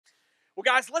Well,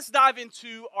 guys, let's dive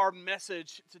into our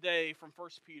message today from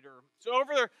First Peter. So,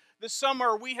 over the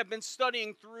summer, we have been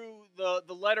studying through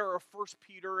the letter of First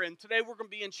Peter, and today we're going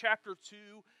to be in chapter 2,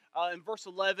 in verse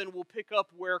 11. We'll pick up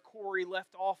where Corey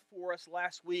left off for us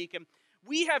last week. And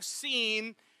we have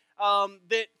seen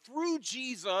that through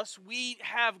Jesus, we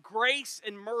have grace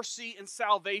and mercy and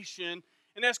salvation.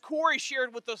 And as Corey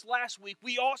shared with us last week,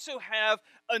 we also have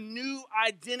a new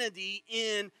identity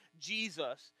in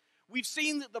Jesus. We've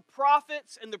seen that the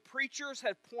prophets and the preachers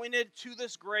have pointed to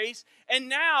this grace, and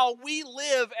now we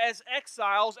live as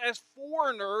exiles, as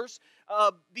foreigners,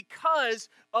 because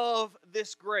of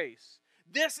this grace.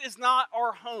 This is not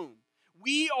our home.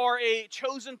 We are a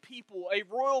chosen people, a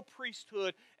royal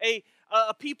priesthood, a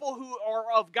people who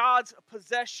are of God's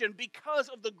possession because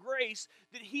of the grace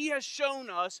that He has shown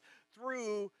us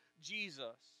through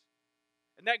Jesus.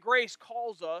 And that grace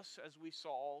calls us, as we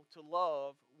saw, to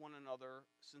love one another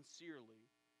sincerely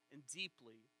and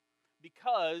deeply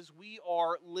because we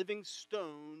are living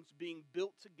stones being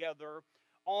built together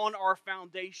on our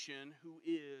foundation, who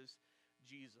is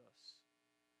Jesus.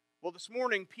 Well, this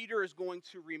morning, Peter is going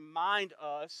to remind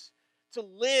us to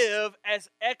live as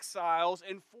exiles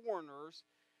and foreigners.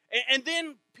 And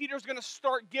then Peter's going to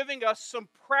start giving us some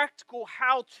practical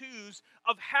how-tos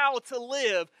of how to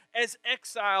live as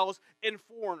exiles and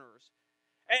foreigners.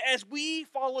 As we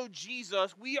follow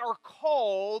Jesus, we are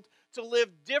called to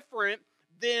live different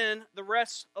than the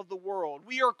rest of the world.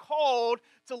 We are called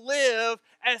to live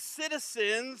as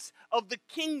citizens of the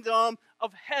kingdom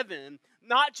of heaven,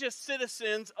 not just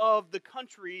citizens of the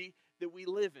country that we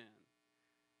live in.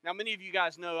 Now, many of you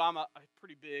guys know I'm a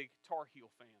pretty big Tar Heel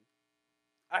fan.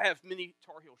 I have many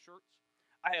Tar Heel shirts.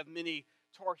 I have many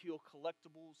Tar Heel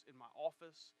collectibles in my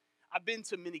office. I've been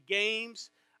to many games.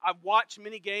 I've watched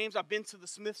many games. I've been to the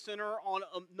Smith Center on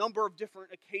a number of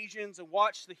different occasions and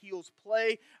watched the Heels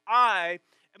play. I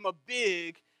am a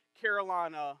big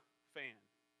Carolina fan.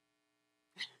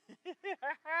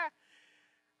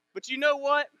 But you know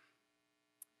what?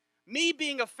 Me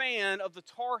being a fan of the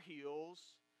Tar Heels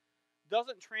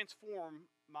doesn't transform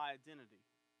my identity.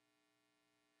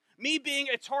 Me being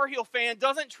a Tar Heel fan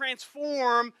doesn't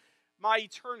transform my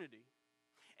eternity.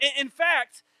 In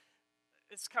fact,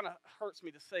 it's kind of hurts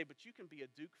me to say, but you can be a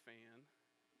Duke fan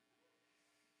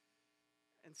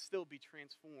and still be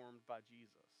transformed by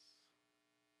Jesus.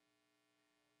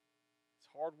 It's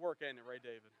hard work, ain't it, Ray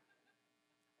David?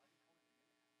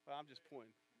 Well, I'm just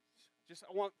pointing. Just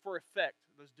I want for effect,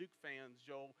 those Duke fans,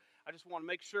 Joel, I just want to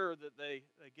make sure that they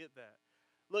get that.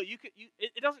 Look,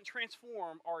 it doesn't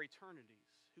transform our eternities,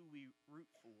 who we root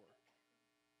for,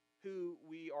 who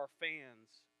we are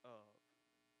fans of.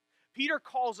 Peter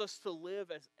calls us to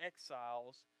live as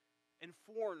exiles and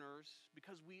foreigners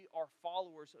because we are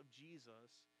followers of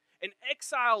Jesus. And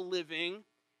exile living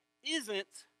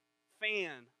isn't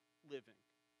fan living.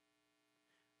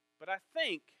 But I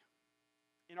think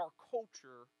in our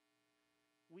culture,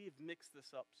 we have mixed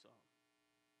this up some.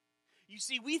 You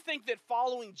see, we think that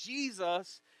following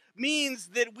Jesus means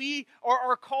that we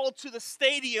are called to the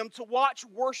stadium to watch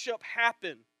worship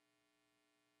happen.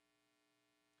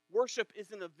 Worship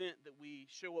is an event that we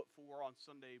show up for on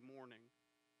Sunday morning.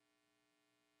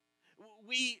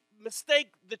 We mistake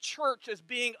the church as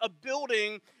being a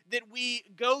building that we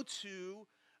go to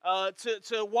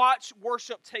watch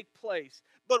worship take place.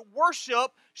 But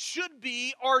worship should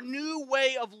be our new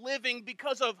way of living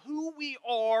because of who we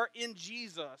are in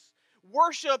Jesus.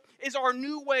 Worship is our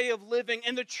new way of living,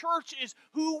 and the church is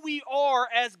who we are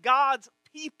as God's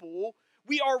people.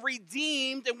 We are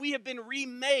redeemed and we have been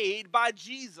remade by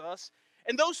Jesus.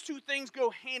 And those two things go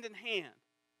hand in hand.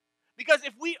 Because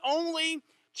if we only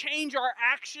change our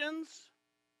actions,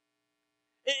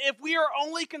 if we are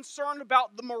only concerned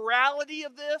about the morality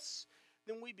of this,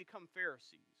 then we become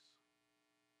Pharisees.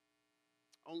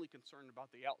 Only concerned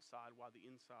about the outside while the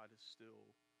inside is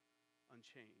still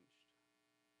unchanged.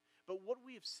 But what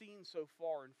we have seen so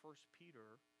far in 1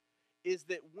 Peter is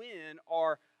that when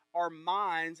our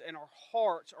minds and our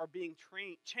hearts are being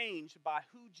changed by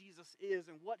who Jesus is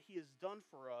and what He has done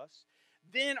for us,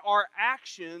 then our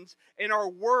actions and our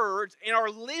words and our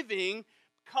living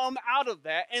come out of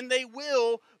that, and they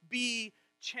will be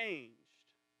changed.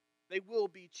 They will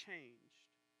be changed.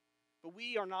 But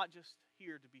we are not just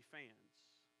here to be fans.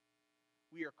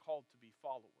 We are called to be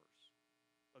followers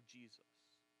of Jesus.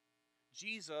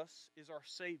 Jesus is our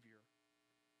Savior.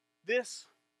 This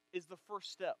is the first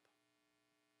step.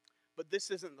 But this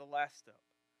isn't the last step.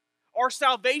 Our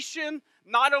salvation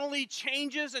not only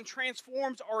changes and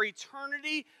transforms our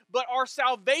eternity, but our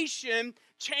salvation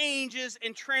changes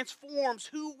and transforms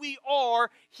who we are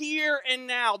here and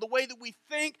now. The way that we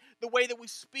think, the way that we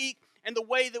speak, and the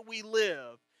way that we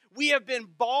live. We have been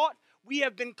bought, we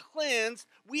have been cleansed,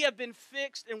 we have been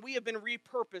fixed, and we have been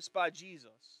repurposed by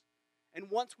Jesus. And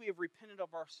once we have repented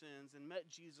of our sins and met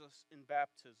Jesus in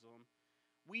baptism,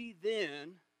 we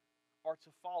then are to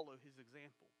follow his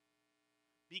example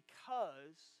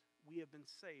because we have been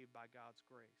saved by God's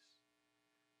grace.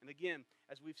 And again,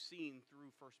 as we've seen through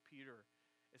 1 Peter,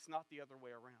 it's not the other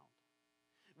way around.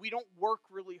 We don't work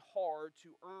really hard to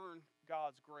earn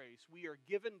God's grace. We are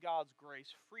given God's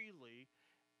grace freely,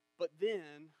 but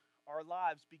then our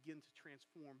lives begin to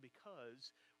transform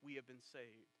because we have been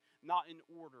saved, not in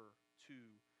order to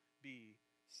be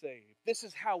saved. This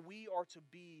is how we are to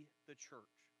be the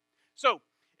church. So,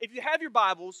 if you have your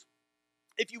Bibles,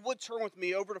 if you would turn with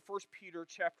me over to 1 Peter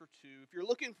chapter 2. If you're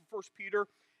looking for 1 Peter,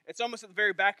 it's almost at the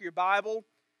very back of your Bible.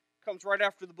 It comes right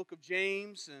after the book of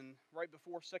James and right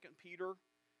before 2 Peter.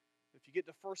 If you get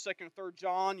to 1st, 2nd, and 3rd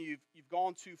John, you've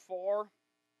gone too far.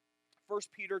 1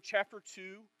 Peter chapter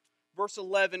 2, verse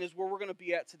 11 is where we're going to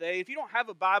be at today. If you don't have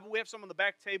a Bible, we have some on the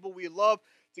back table. We'd love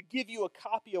to give you a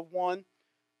copy of one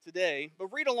today. But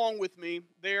read along with me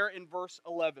there in verse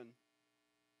 11.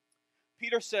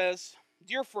 Peter says,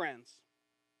 "Dear friends,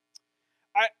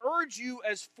 I urge you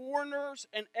as foreigners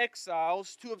and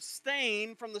exiles to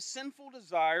abstain from the sinful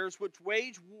desires which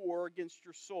wage war against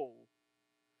your soul.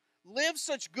 Live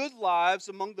such good lives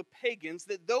among the pagans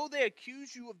that though they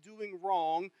accuse you of doing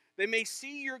wrong, they may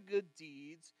see your good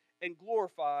deeds and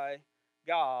glorify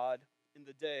God in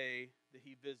the day that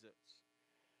he visits."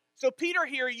 So Peter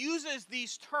here uses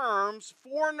these terms,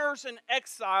 foreigners and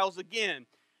exiles, again.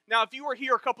 Now, if you were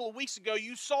here a couple of weeks ago,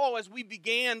 you saw as we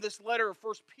began this letter of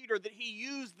 1 Peter that he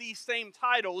used these same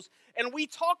titles. And we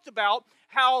talked about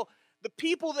how the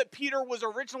people that Peter was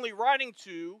originally writing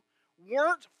to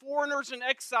weren't foreigners and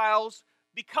exiles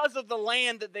because of the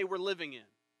land that they were living in.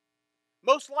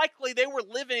 Most likely, they were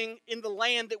living in the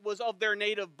land that was of their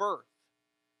native birth.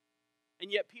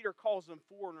 And yet Peter calls them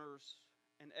foreigners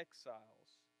and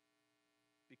exiles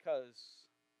because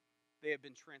they have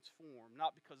been transformed,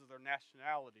 not because of their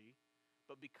nationality,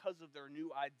 but because of their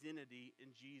new identity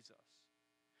in Jesus.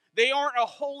 They aren't a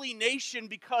holy nation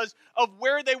because of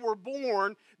where they were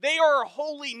born. They are a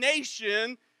holy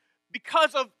nation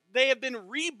because of they have been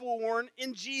reborn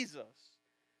in Jesus.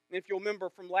 And if you'll remember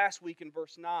from last week in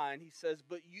verse 9, he says,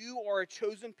 "But you are a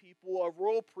chosen people, a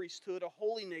royal priesthood, a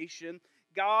holy nation,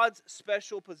 God's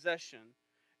special possession,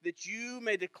 that you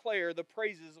may declare the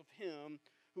praises of him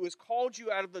who has called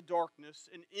you out of the darkness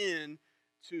and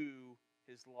into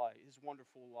his light, his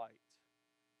wonderful light."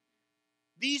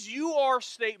 These "you are"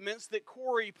 statements that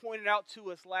Corey pointed out to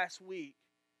us last week,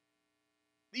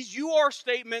 these "you are"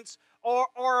 statements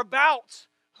are about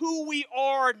who we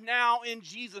are now in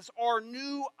Jesus, our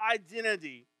new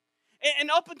identity. And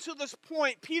up until this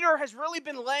point, Peter has really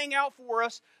been laying out for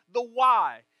us the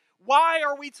why. Why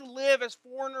are we to live as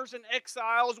foreigners and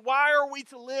exiles? Why are we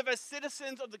to live as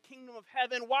citizens of the kingdom of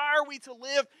heaven? Why are we to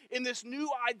live in this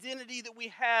new identity that we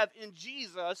have in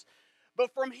Jesus?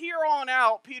 But from here on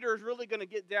out, Peter is really going to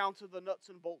get down to the nuts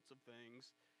and bolts of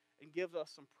things and give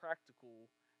us some practical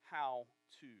how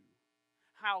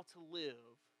to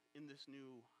live in this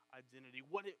new identity,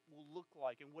 what it will look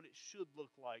like and what it should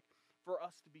look like for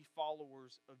us to be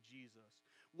followers of Jesus,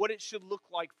 what it should look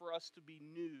like for us to be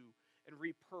new and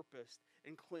repurposed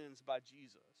and cleansed by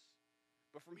Jesus.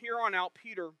 But from here on out,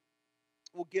 Peter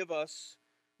will give us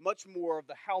much more of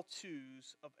the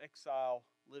how-tos of exile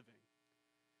living.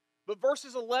 But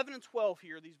verses 11 and 12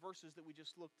 here, these verses that we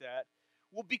just looked at,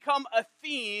 will become a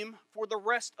theme for the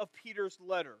rest of Peter's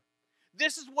letter.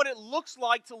 This is what it looks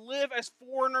like to live as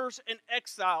foreigners and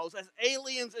exiles, as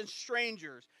aliens and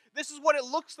strangers. This is what it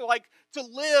looks like to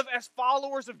live as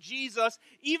followers of Jesus,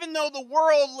 even though the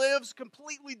world lives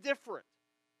completely different.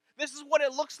 This is what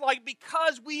it looks like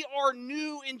because we are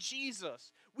new in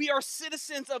Jesus. We are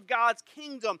citizens of God's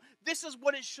kingdom. This is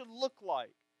what it should look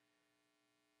like.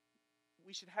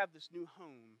 We should have this new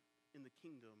home in the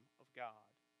kingdom of God.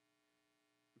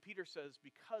 And Peter says,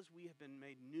 because we have been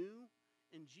made new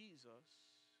in Jesus,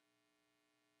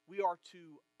 we are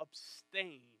to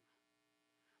abstain.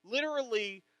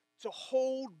 Literally, to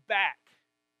hold back.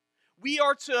 We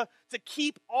are to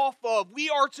keep off of. We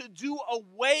are to do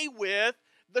away with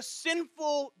the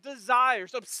sinful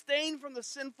desires. Abstain from the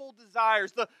sinful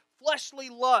desires, the fleshly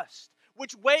lust,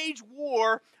 which wage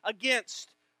war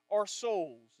against our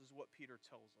souls, is what Peter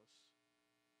tells us.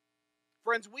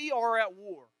 Friends, we are at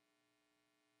war.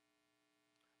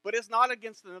 But it's not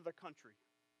against another country.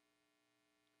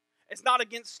 It's not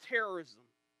against terrorism.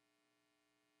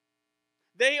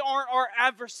 They aren't our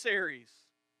adversaries.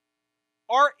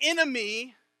 Our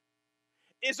enemy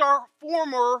is our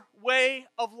former way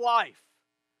of life.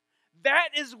 That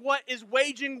is what is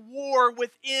waging war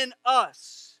within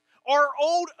us. Our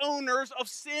old owners of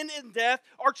sin and death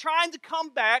are trying to come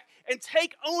back and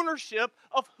take ownership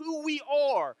of who we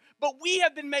are. But we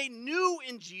have been made new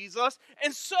in Jesus,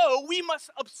 and so we must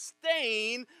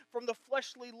abstain from the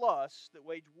fleshly lusts that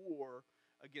wage war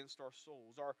against our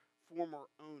souls. Our former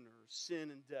owners,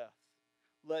 sin and death,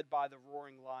 led by the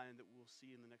roaring lion that we'll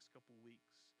see in the next couple weeks,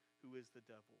 who is the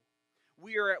devil.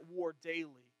 We are at war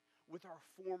daily with our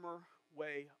former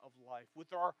way of life,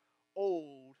 with our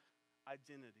old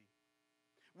identity.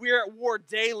 We are at war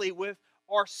daily with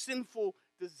our sinful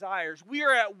desires. We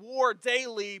are at war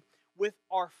daily with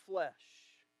our flesh.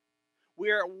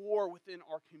 We are at war within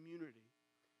our community,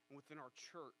 and within our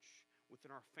church,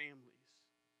 within our families.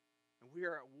 And we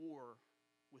are at war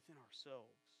within ourselves.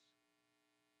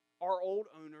 Our old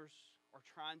owners are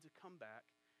trying to come back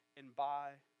and buy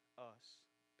us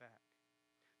back,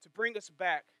 to bring us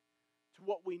back to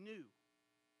what we knew,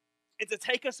 and to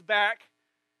take us back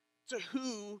to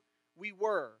who we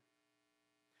were.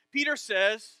 Peter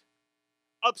says,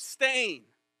 abstain,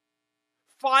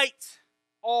 fight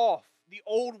off the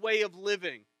old way of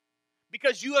living,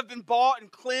 because you have been bought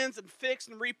and cleansed and fixed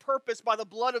and repurposed by the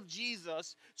blood of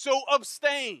Jesus. So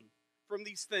abstain from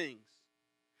these things.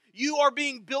 You are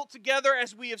being built together,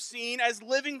 as we have seen, as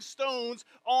living stones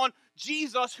on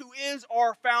Jesus, who is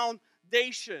our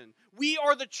foundation. We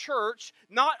are the church,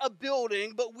 not a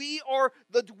building, but we are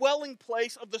the dwelling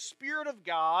place of the Spirit of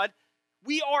God.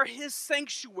 We are His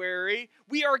sanctuary.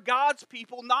 We are God's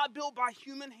people, not built by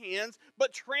human hands,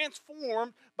 but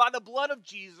transformed by the blood of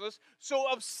Jesus.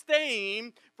 So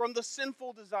abstain from the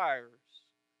sinful desires,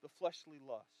 the fleshly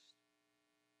lust.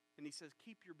 And he says,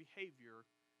 keep your behavior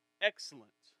excellent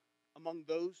among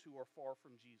those who are far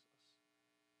from Jesus.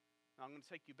 Now, I'm going to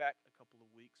take you back a couple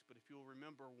of weeks, but if you'll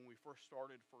remember when we first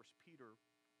started 1 Peter,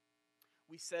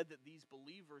 we said that these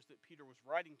believers that Peter was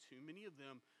writing to, many of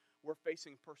them were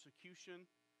facing persecution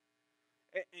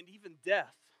and even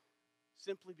death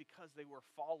simply because they were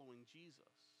following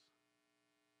Jesus.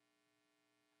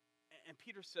 And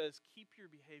Peter says, keep your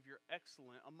behavior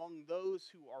excellent among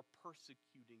those who are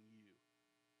persecuting you,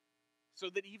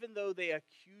 so that even though they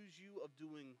accuse you of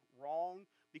doing wrong,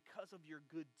 because of your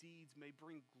good deeds may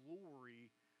bring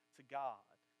glory to God.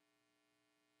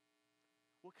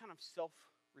 What kind of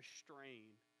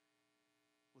self-restraint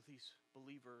will these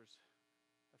believers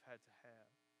have had to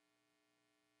have?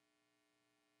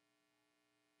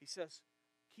 He says,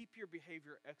 keep your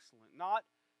behavior excellent, not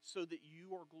so that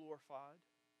you are glorified.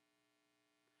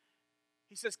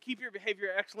 He says, keep your behavior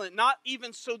excellent, not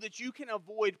even so that you can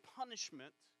avoid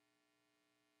punishment.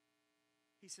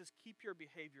 He says, keep your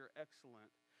behavior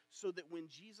excellent, so that when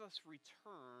Jesus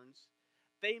returns,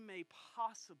 they may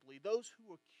possibly, those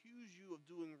who accuse you of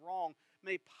doing wrong,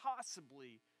 may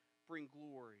possibly bring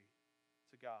glory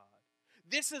to God.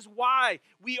 This is why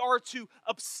we are to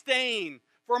abstain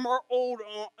from our old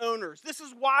owners. This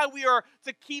is why we are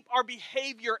to keep our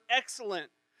behavior excellent,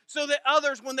 so that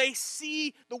others, when they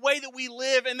see the way that we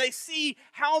live and they see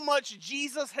how much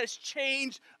Jesus has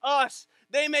changed us,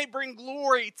 they may bring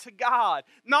glory to God.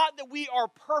 Not that we are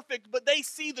perfect, but they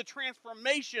see the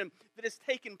transformation that has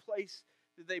taken place,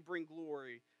 that they bring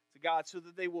glory to God, so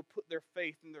that they will put their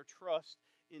faith and their trust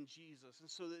in Jesus, and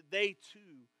so that they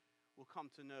too will come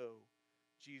to know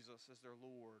Jesus as their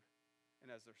Lord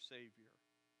and as their Savior.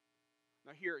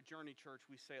 Now here at Journey Church,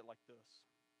 we say it like this.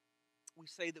 We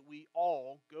say that we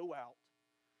all go out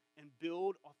and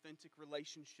build authentic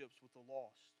relationships with the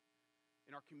lost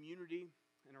in our community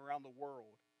and around the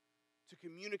world, to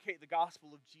communicate the gospel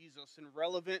of Jesus in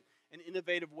relevant and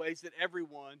innovative ways that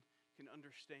everyone can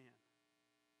understand.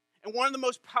 And one of the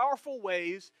most powerful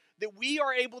ways that we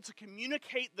are able to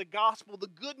communicate the gospel, the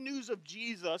good news of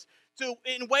Jesus,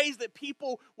 in ways that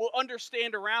people will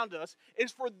understand around us,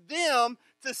 is for them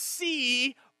to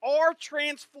see our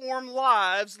transformed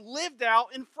lives lived out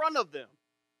in front of them.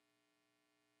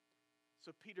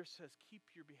 So Peter says, keep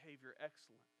your behavior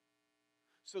excellent,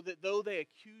 so that though they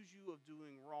accuse you of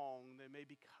doing wrong, they may,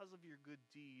 because of your good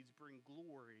deeds, bring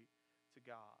glory to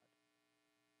God.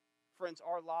 Friends,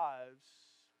 our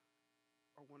lives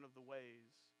are one of the ways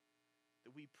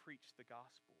that we preach the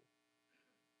gospel.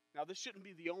 Now, this shouldn't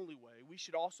be the only way. We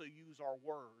should also use our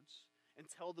words and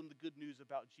tell them the good news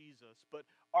about Jesus, but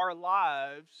our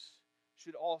lives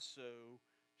should also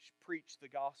preach the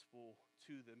gospel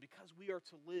to them, because we are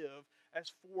to live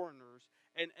as foreigners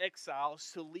and exiles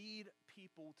to lead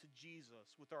people to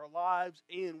Jesus with our lives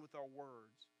and with our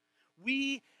words.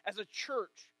 We, as a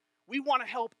church, we want to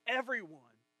help everyone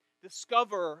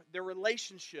discover their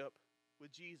relationship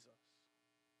with Jesus.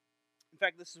 In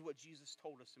fact, this is what Jesus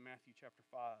told us in Matthew chapter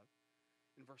 5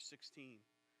 in verse 16.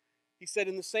 He said,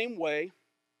 "In the same way,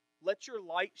 let your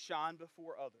light shine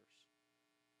before others,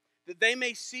 that they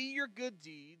may see your good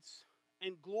deeds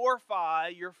and glorify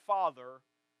your Father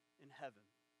in heaven."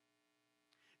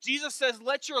 Jesus says,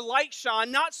 let your light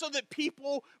shine, not so that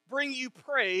people bring you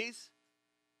praise.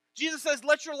 Jesus says,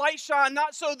 let your light shine,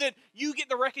 not so that you get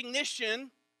the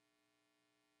recognition.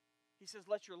 He says,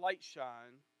 let your light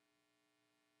shine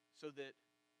so that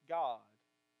God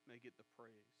may get the praise.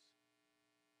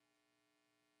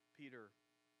 Peter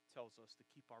tells us to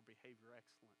keep our behavior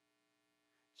excellent.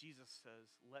 Jesus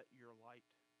says, let your light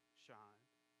shine.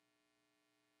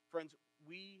 Friends,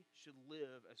 we should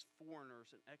live as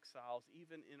foreigners and exiles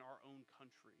even in our own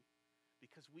country,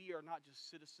 because we are not just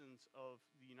citizens of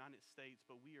the United States,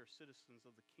 but we are citizens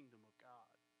of the kingdom of God.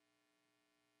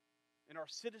 And our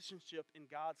citizenship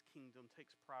in God's kingdom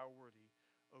takes priority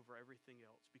over everything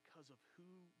else because of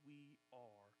who we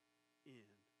are in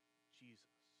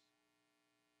Jesus.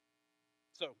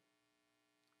 So,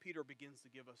 Peter begins to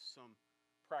give us some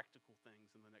practical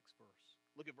things in the next verse.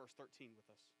 Look at verse 13 with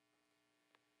us.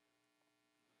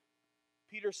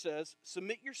 Peter says,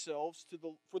 submit yourselves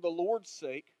for the Lord's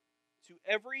sake to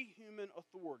every human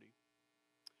authority,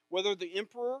 whether the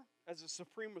emperor as a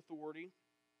supreme authority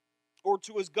or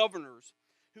to his governors,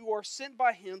 who are sent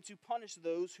by him to punish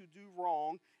those who do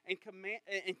wrong and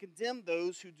condemn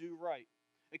those who do right.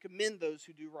 And commend those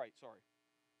who do right,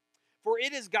 For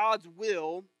it is God's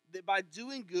will that by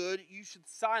doing good you should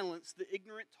silence the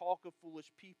ignorant talk of foolish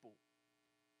people.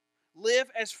 Live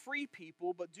as free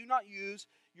people, but do not use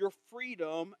your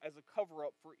freedom as a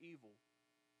cover-up for evil.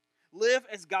 Live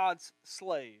as God's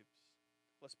slaves.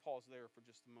 Let's pause there for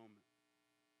just a moment.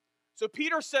 So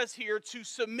Peter says here to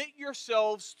submit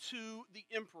yourselves to the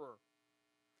emperor.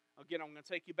 Again, I'm going to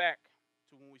take you back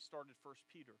to when we started 1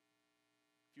 Peter.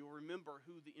 If you'll remember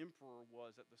who the emperor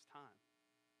was at this time.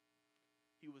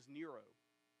 He was Nero.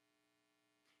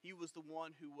 He was the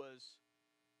one who was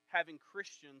having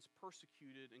Christians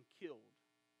persecuted and killed.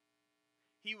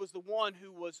 He was the one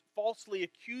who was falsely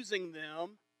accusing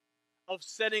them of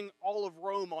setting all of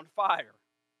Rome on fire.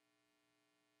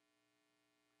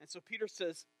 And so Peter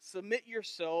says, submit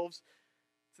yourselves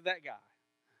to that guy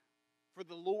for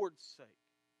the Lord's sake.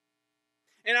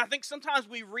 And I think sometimes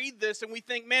we read this and we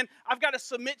think, man, I've got to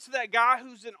submit to that guy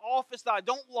who's in office that I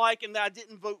don't like and that I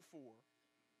didn't vote for.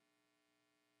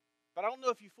 But I don't know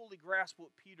if you fully grasp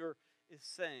what Peter is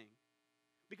saying.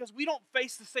 Because we don't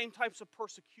face the same types of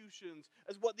persecutions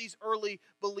as what these early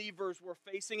believers were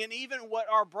facing, and even what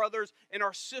our brothers and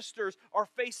our sisters are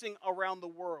facing around the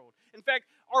world. In fact,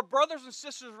 our brothers and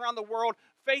sisters around the world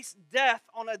face death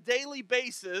on a daily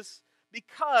basis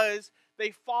because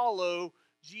they follow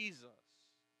Jesus.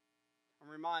 I'm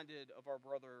reminded of our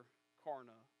brother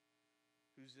Karna,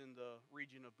 who's in the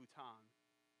region of Bhutan.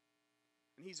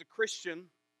 And he's a Christian,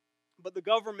 but the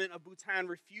government of Bhutan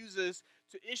refuses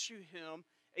to issue him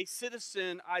a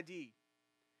citizen ID.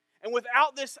 And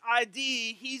without this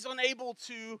ID, he's unable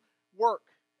to work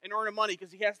and earn money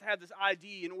because he has to have this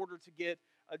ID in order to get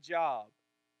a job.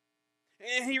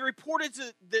 And he reported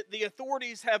that the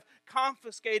authorities have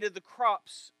confiscated the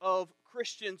crops of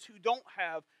Christians who don't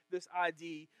have this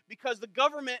ID because the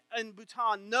government in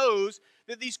Bhutan knows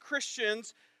that these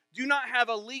Christians do not have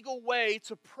a legal way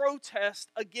to protest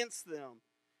against them.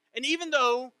 And even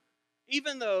though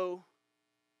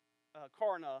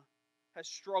Karna has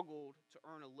struggled to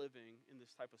earn a living in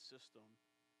this type of system,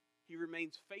 he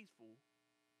remains faithful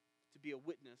to be a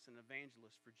witness and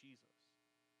evangelist for Jesus.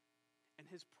 And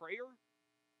his prayer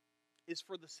is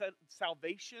for the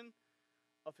salvation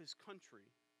of his country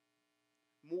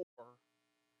more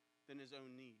than his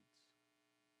own needs.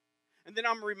 And then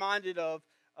I'm reminded of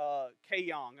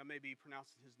Young, I may be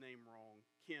pronouncing his name wrong,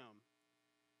 Kim,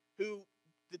 who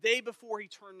the day before he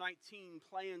turned 19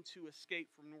 planned to escape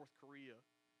from North Korea.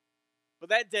 But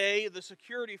that day, the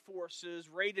security forces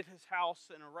raided his house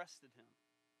and arrested him.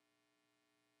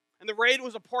 And the raid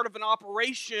was a part of an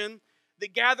operation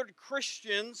that gathered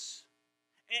Christians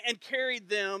and carried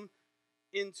them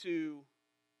into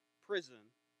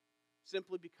prison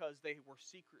simply because they were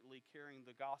secretly carrying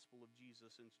the gospel of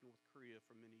Jesus into North Korea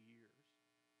for many years.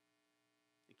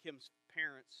 And Kim's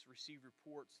parents received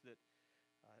reports that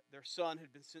their son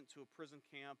had been sent to a prison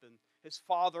camp, and his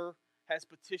father has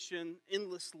petitioned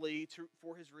endlessly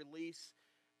for his release.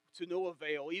 to no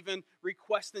avail, even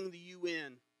requesting the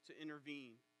UN to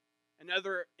intervene and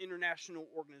other international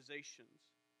organizations.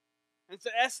 And it's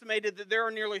estimated that there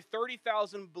are nearly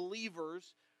 30,000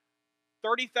 believers,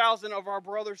 30,000 of our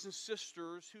brothers and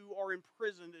sisters who are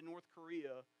imprisoned in North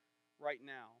Korea right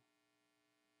now,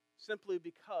 simply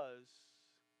because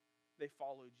they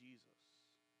follow Jesus.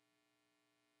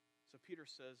 So Peter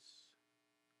says,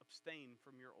 abstain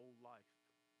from your old life,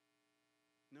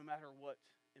 no matter what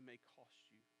it may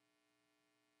cost you.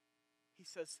 He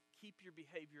says, keep your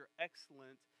behavior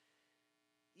excellent,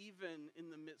 even in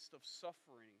the midst of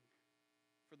suffering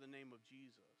for the name of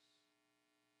Jesus,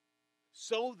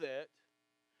 so that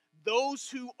those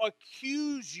who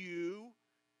accuse you,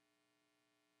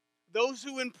 those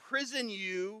who imprison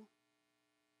you,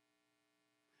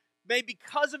 may,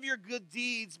 because of your good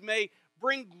deeds, may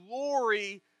bring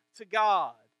glory to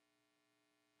God.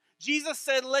 Jesus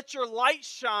said, let your light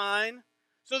shine,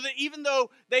 so that even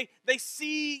though they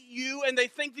see you and they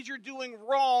think that you're doing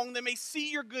wrong, they may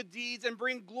see your good deeds and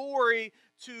bring glory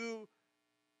to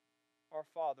our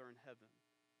Father in heaven.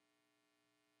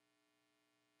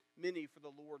 Many, for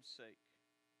the Lord's sake,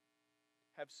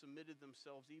 have submitted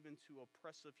themselves even to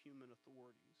oppressive human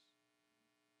authorities,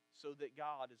 so that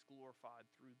God is glorified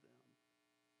through them.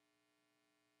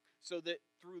 So that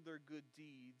through their good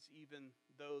deeds, even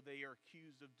though they are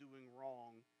accused of doing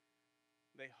wrong,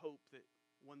 they hope that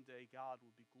one day God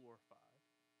will be glorified.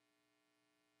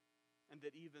 And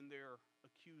that even their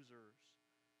accusers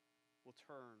will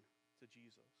turn to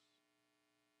Jesus.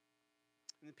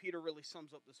 And then Peter really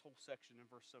sums up this whole section in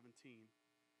verse 17.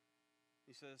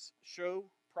 He says,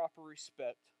 show proper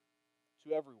respect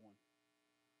to everyone.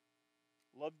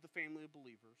 Love the family of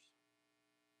believers.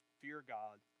 Fear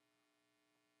God.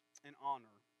 And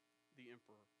honor the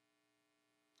emperor.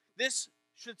 This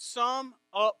should sum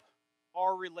up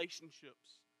our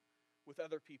relationships with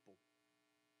other people.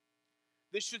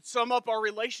 This should sum up our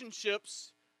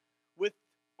relationships with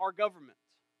our government.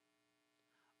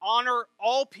 Honor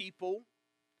all people.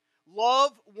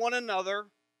 Love one another.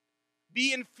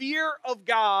 Be in fear of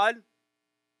God.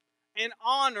 And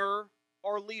honor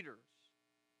our leaders.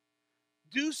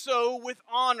 Do so with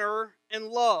honor and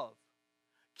love.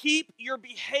 Keep your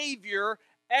behavior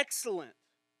excellent,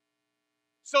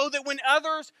 so that when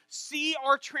others see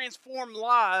our transformed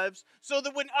lives, so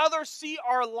that when others see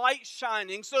our light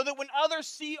shining, so that when others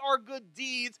see our good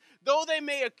deeds, though they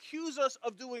may accuse us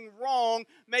of doing wrong,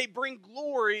 may bring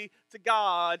glory to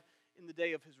God in the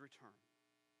day of His return.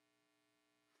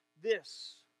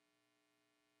 This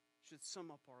should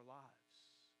sum up our lives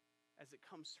as it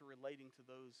comes to relating to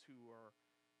those who are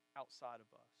outside of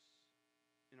us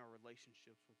in our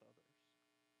relationships with others.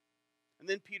 And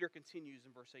then Peter continues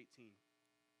in verse 18.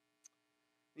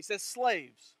 He says,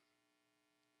 slaves,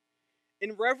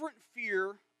 in reverent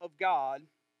fear of God,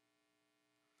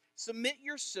 submit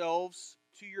yourselves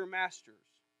to your masters,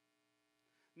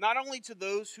 not only to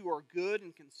those who are good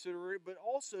and considerate, but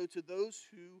also to those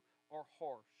who are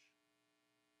harsh.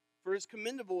 For it is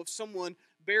commendable if someone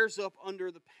bears up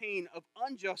under the pain of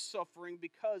unjust suffering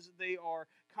because they are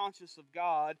conscious of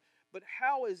God. But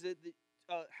how is it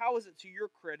to your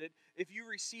credit if you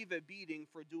receive a beating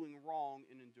for doing wrong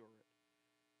and endure it?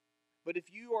 But if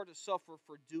you are to suffer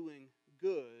for doing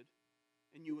good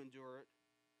and you endure it,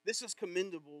 this is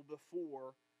commendable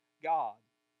before God.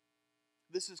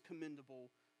 This is commendable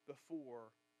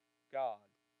before God.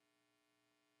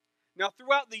 Now,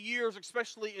 throughout the years,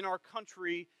 especially in our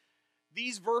country,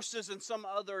 these verses and some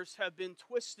others have been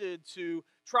twisted to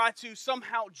try to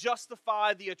somehow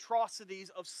justify the atrocities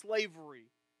of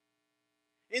slavery.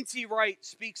 N.T. Wright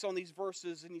speaks on these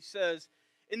verses and he says,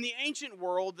 in the ancient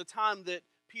world, the time that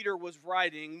Peter was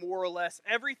writing, more or less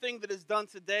everything that is done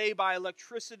today by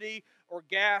electricity or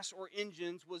gas or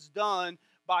engines was done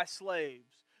by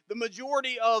slaves. The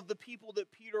majority of the people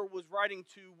that Peter was writing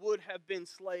to would have been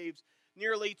slaves.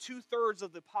 Nearly 2/3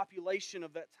 of the population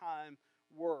of that time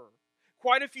were.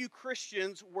 Quite a few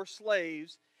Christians were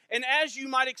slaves. And as you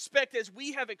might expect, as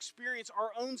we have experienced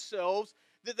our own selves,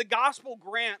 that the gospel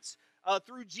grants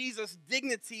through Jesus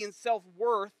dignity and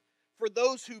self-worth for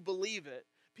those who believe it.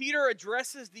 Peter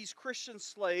addresses these Christian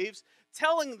slaves,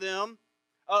 telling them,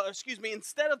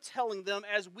 instead of telling them,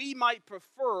 as we might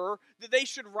prefer, that they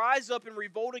should rise up and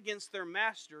revolt against their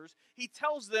masters, he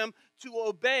tells them to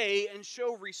obey and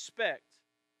show respect,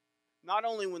 not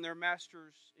only when their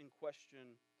masters in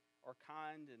question are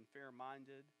kind and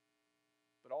fair-minded,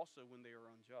 but also when they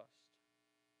are unjust.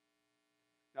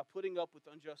 Now, putting up with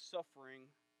unjust suffering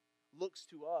looks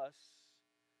to us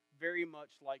very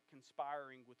much like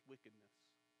conspiring with wickedness.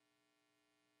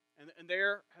 And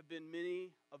there have been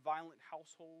many violent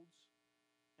households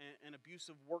and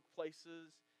abusive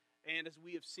workplaces, and as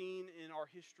we have seen in our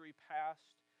history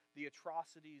past, the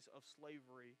atrocities of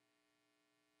slavery,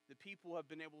 that people have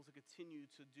been able to continue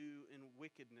to do in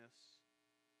wickedness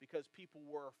because people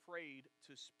were afraid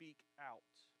to speak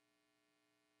out.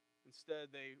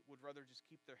 Instead, they would rather just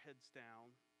keep their heads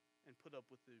down and put up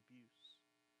with the abuse.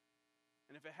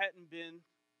 And if it hadn't been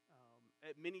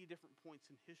at many different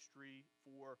points in history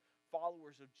for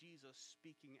followers of Jesus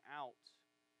speaking out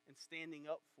and standing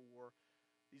up for,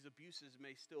 these abuses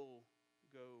may still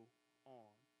go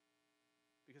on.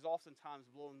 Because oftentimes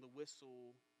blowing the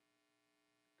whistle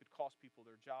could cost people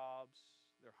their jobs,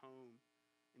 their home,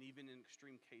 and even in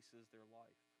extreme cases, their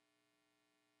life.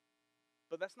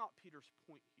 But that's not Peter's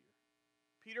point here.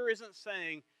 Peter isn't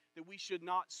saying that we should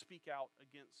not speak out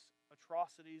against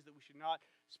atrocities, that we should not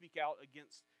speak out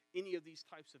against any of these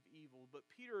types of evil. But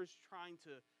Peter is trying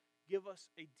to give us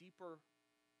a deeper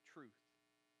truth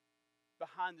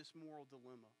behind this moral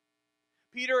dilemma.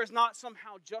 Peter is not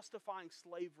somehow justifying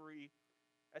slavery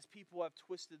as people have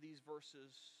twisted these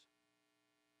verses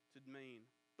to mean,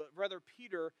 but rather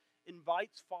Peter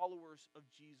invites followers of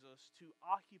Jesus to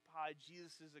occupy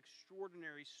Jesus'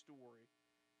 extraordinary story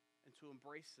and to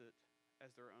embrace it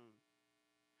as their own.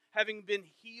 Having been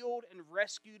healed and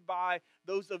rescued by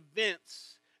those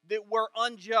events that were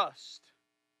unjust,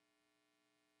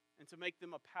 and to make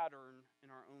them a pattern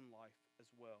in our own life as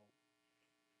well.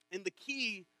 And the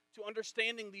key to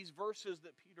understanding these verses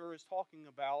that Peter is talking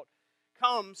about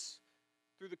comes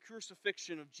through the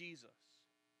crucifixion of Jesus.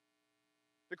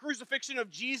 The crucifixion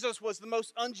of Jesus was the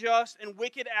most unjust and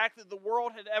wicked act that the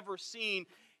world had ever seen.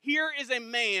 Here is a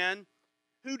man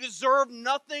who deserved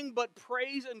nothing but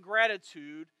praise and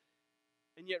gratitude,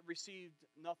 and yet received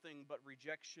nothing but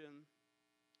rejection,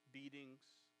 beatings,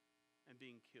 and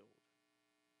being killed.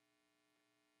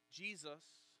 Jesus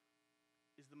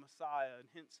is the Messiah, and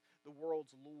hence the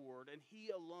world's Lord, and He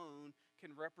alone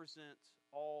can represent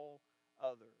all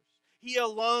others. He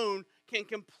alone can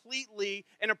completely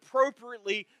and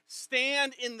appropriately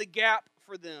stand in the gap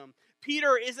for them.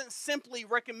 Peter isn't simply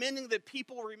recommending that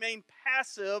people remain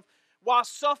passive while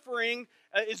suffering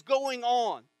is going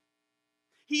on.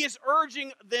 He is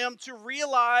urging them to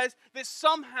realize that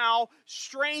somehow,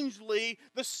 strangely,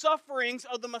 the sufferings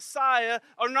of the Messiah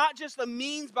are not just a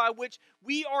means by which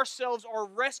we ourselves are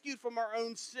rescued from our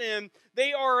own sin.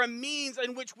 They are a means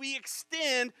in which we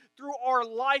extend through our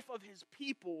life of His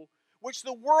people, which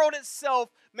the world itself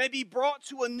may be brought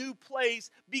to a new place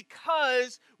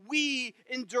because we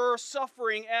endure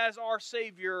suffering as our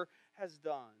Savior has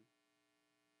done.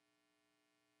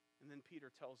 And then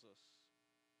Peter tells us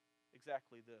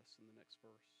exactly this in the next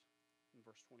verse, in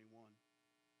verse 21.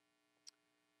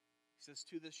 He says,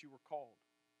 "To this you were called,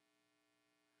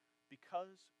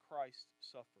 because Christ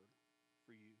suffered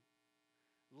for you,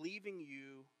 leaving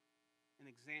you an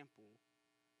example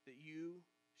that you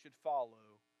should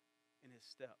follow in His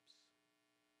steps."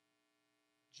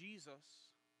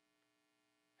 Jesus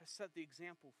has set the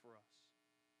example for us,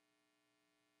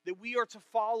 that we are to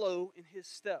follow in His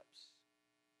steps.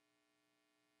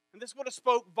 And this would have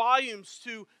spoke volumes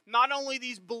to not only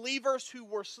these believers who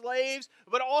were slaves,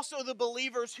 but also the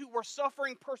believers who were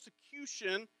suffering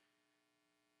persecution.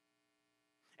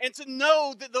 And to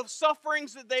know that the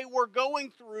sufferings that they were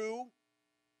going through,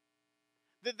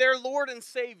 that their Lord and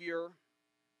Savior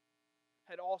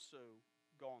had also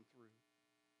gone through.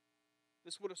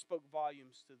 This would have spoke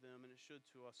volumes to them, and it should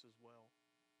to us as well.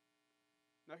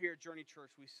 Now here at Journey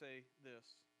Church, we say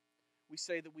this. We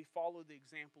say that we follow the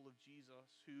example of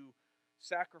Jesus, who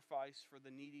sacrificed for the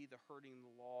needy, the hurting, and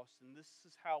the lost. And this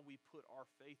is how we put our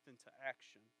faith into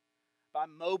action, by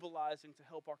mobilizing to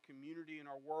help our community and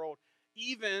our world,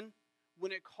 even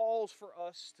when it calls for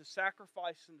us to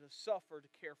sacrifice and to suffer to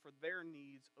care for their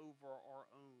needs over our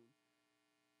own.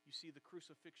 You see, the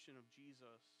crucifixion of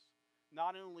Jesus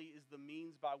not only is the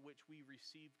means by which we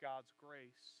receive God's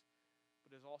grace,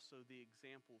 but is also the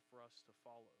example for us to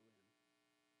follow in.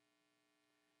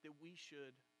 That we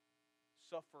should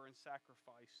suffer and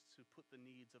sacrifice to put the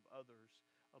needs of others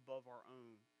above our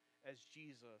own, as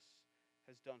Jesus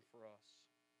has done for us.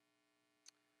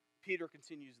 Peter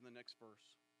continues in the next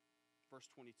verse, verse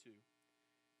 22,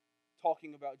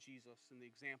 talking about Jesus and the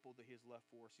example that He has left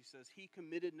for us. He says, "He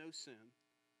committed no sin,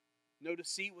 no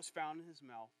deceit was found in His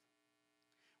mouth.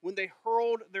 When they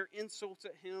hurled their insults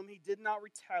at Him, He did not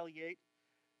retaliate.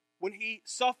 When He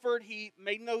suffered, He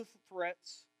made no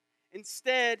threats.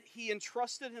 Instead, He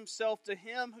entrusted Himself to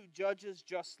Him who judges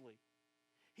justly.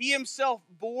 He Himself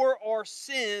bore our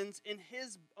sins in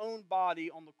His own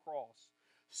body on the cross,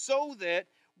 so that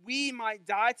we might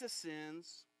die to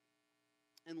sins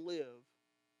and live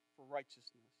for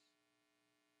righteousness."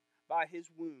 by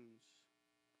his wounds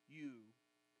you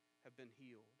have been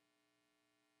healed.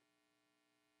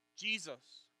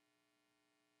 Jesus,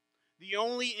 the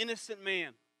only innocent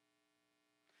man.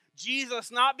 Jesus,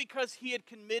 not because he had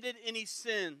committed any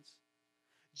sins.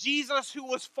 Jesus, who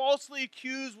was falsely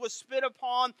accused, was spit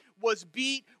upon, was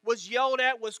beat, was yelled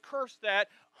at, was cursed at,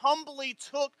 humbly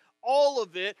took all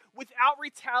of it without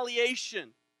retaliation,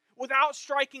 without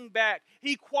striking back.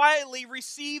 He quietly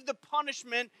received the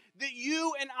punishment that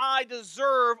you and I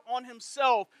deserve on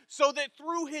himself, so that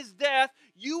through his death,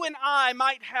 you and I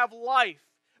might have life.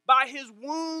 By his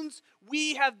wounds,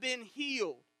 we have been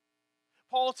healed.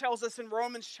 Paul tells us in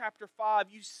Romans chapter 5,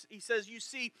 he says, you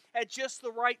see, at just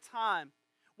the right time,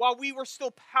 while we were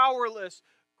still powerless,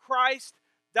 Christ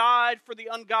died for the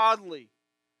ungodly.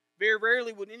 Very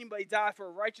rarely would anybody die for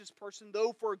a righteous person,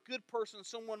 though for a good person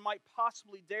someone might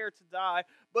possibly dare to die.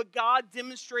 But God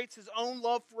demonstrates his own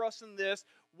love for us in this: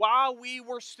 while we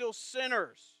were still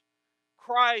sinners,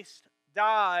 Christ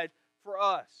died for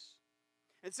us.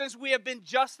 And since we have been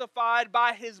justified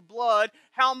by his blood,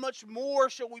 how much more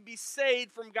shall we be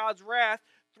saved from God's wrath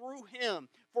through him?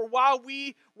 For while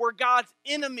we were God's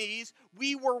enemies,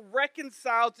 we were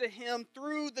reconciled to him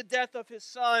through the death of his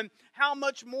Son. How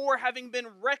much more, having been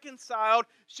reconciled,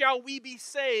 shall we be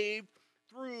saved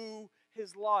through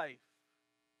his life?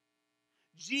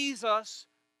 Jesus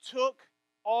took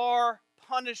our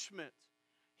punishment.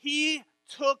 He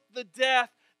took the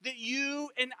death that you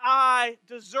and I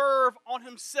deserve on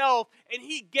himself, and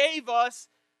he gave us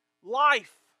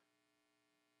life.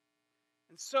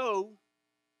 And so,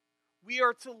 we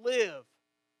are to live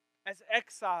as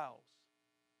exiles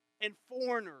and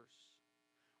foreigners.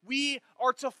 We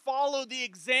are to follow the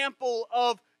example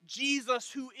of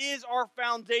Jesus, who is our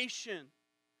foundation.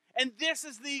 And this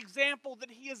is the example that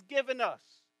he has given us.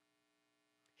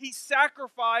 He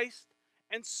sacrificed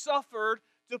and suffered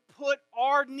to put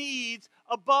our needs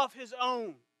above his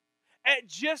own. At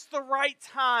just the right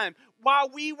time, while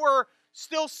we were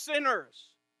still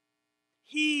sinners,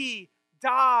 he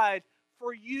died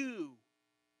for you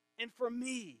and for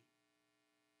me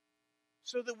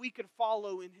so that we could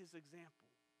follow in his example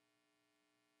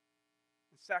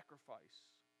and sacrifice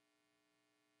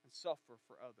and suffer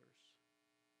for others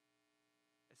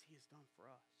as he has done for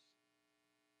us.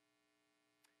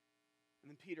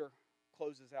 And then Peter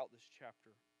closes out this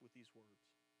chapter with these words: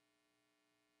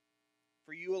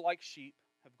 for you, like sheep,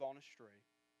 have gone astray,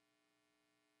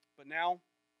 but now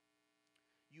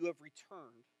you have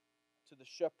returned to the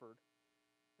shepherd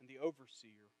and the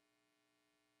overseer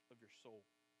of your soul.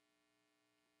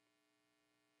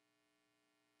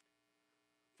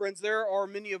 Friends, there are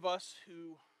many of us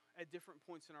who, at different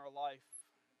points in our life,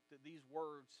 that these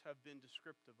words have been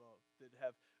descriptive of, that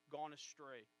have gone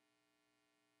astray.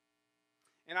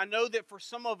 And I know that for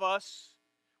some of us,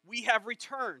 we have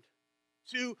returned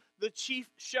to the chief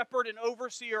shepherd and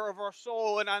overseer of our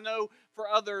soul, and I know for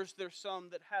others, there's some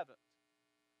that haven't.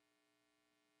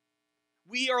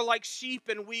 We are like sheep,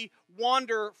 and we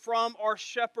wander from our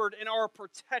shepherd and our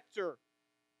protector.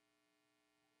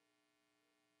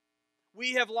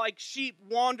 We have, like sheep,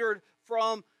 wandered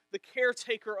from the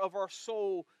caretaker of our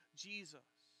soul, Jesus.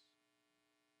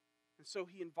 And so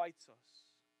he invites us.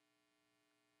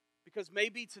 Because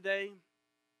maybe today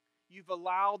you've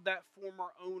allowed that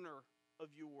former owner of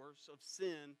yours, of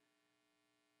sin,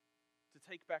 to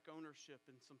take back ownership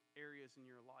in some areas in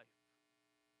your life.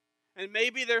 And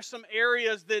maybe there's some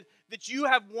areas that you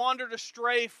have wandered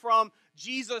astray from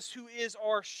Jesus, who is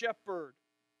our shepherd.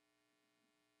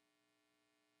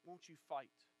 Won't you fight?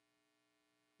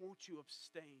 Won't you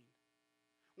abstain?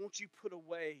 Won't you put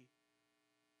away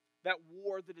that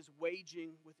war that is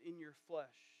waging within your flesh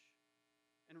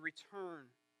and return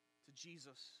to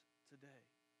Jesus today?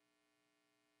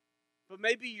 But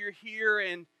maybe you're here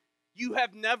and you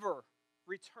have never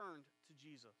returned to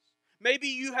Jesus. Maybe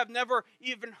you have never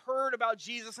even heard about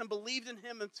Jesus and believed in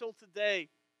him until today.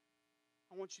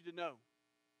 I want you to know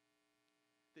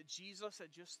that Jesus,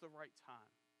 at just the right time,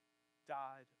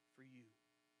 died for you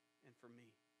and for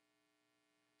me,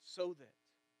 so that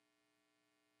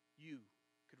you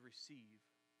could receive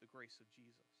the grace of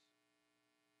Jesus.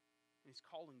 And he's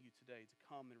calling you today to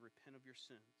come and repent of your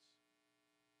sins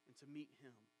and to meet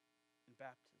him in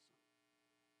baptism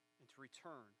and to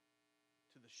return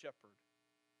to the shepherd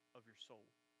of your soul,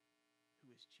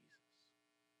 who is Jesus.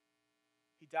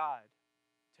 He died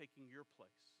taking your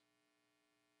place,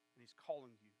 and he's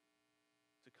calling you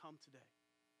to come today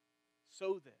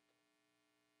so that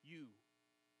you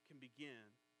can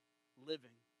begin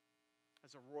living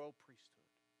as a royal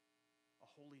priesthood,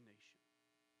 a holy nation,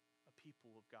 a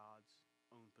people of God's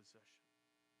own possession.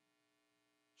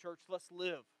 Church, let's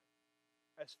live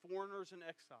as foreigners and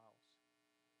exiles.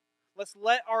 Let's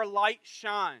let our light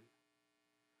shine.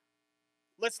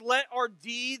 Let's let our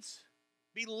deeds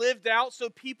be lived out so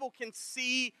people can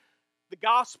see the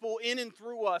gospel in and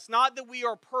through us. Not that we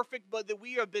are perfect, but that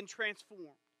we have been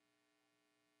transformed.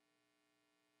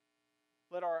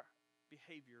 Let our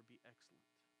behavior be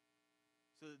excellent,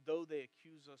 so that though they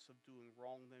accuse us of doing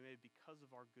wrong, they may, because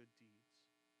of our good deeds,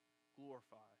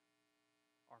 glorify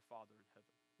our Father in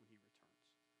heaven when He returns.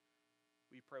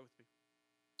 Will you pray with me?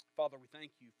 Father, we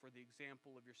thank you for the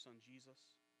example of your Son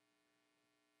Jesus.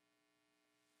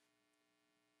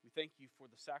 We thank you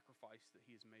for the sacrifice that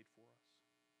He has made for us.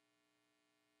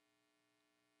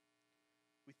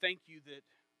 We thank you that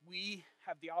we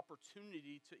have the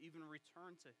opportunity to even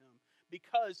return to Him,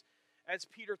 because, as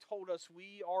Peter told us,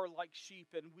 we are like sheep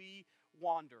and we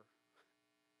wander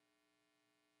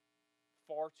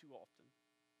far too often.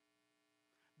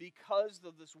 Because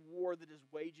of this war that is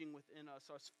waging within us,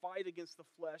 our fight against the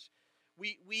flesh,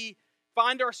 we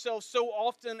find ourselves so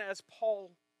often, as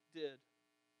Paul did,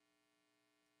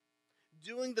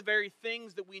 doing the very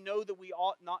things that we know that we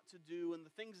ought not to do, and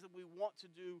the things that we want to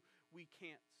do, we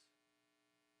can't.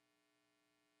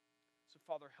 So,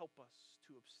 Father, help us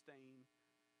to abstain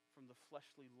from the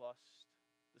fleshly lust,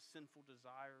 the sinful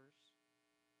desires,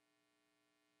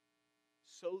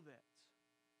 so that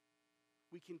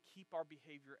we can keep our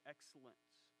behavior excellent,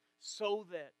 so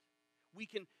that we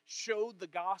can show the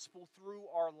gospel through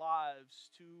our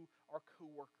lives to our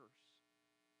coworkers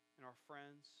and our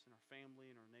friends and our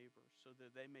family and our neighbors, so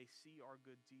that they may see our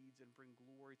good deeds and bring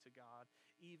glory to God,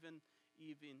 even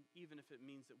if it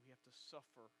means that we have to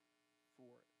suffer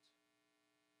for it.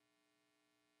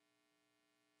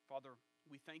 Father,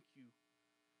 we thank you.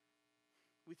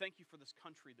 We thank you for this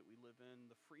country that we live in,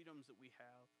 the freedoms that we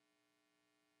have.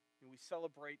 And we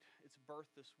celebrate its birth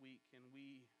this week, and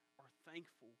we are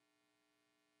thankful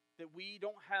that we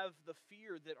don't have the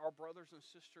fear that our brothers and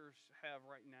sisters have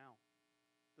right now.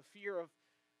 The fear of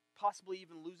possibly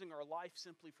even losing our life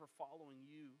simply for following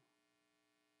you.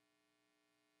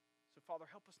 So, Father,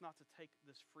 help us not to take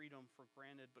this freedom for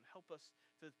granted, but help us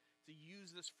to use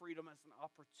this freedom as an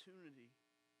opportunity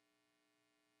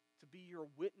to be your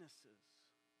witnesses.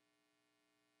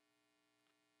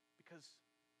 Because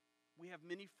we have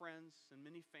many friends and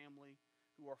many family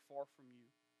who are far from you.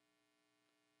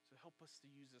 So help us to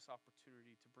use this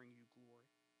opportunity to bring you glory.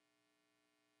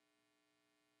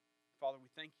 Father,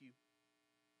 we thank you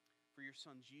for your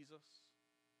Son Jesus.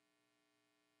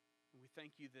 And we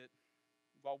thank you that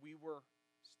while we were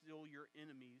still your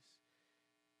enemies,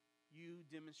 you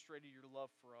demonstrated your love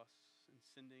for us in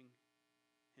sending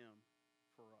him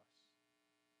for us.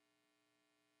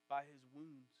 By his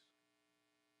wounds,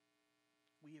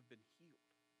 we have been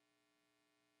healed.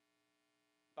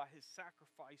 By his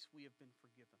sacrifice, we have been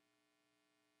forgiven.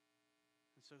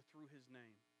 And so through his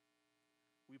name,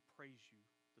 we praise you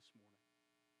this morning.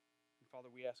 And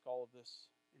Father, we ask all of this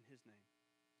in his name.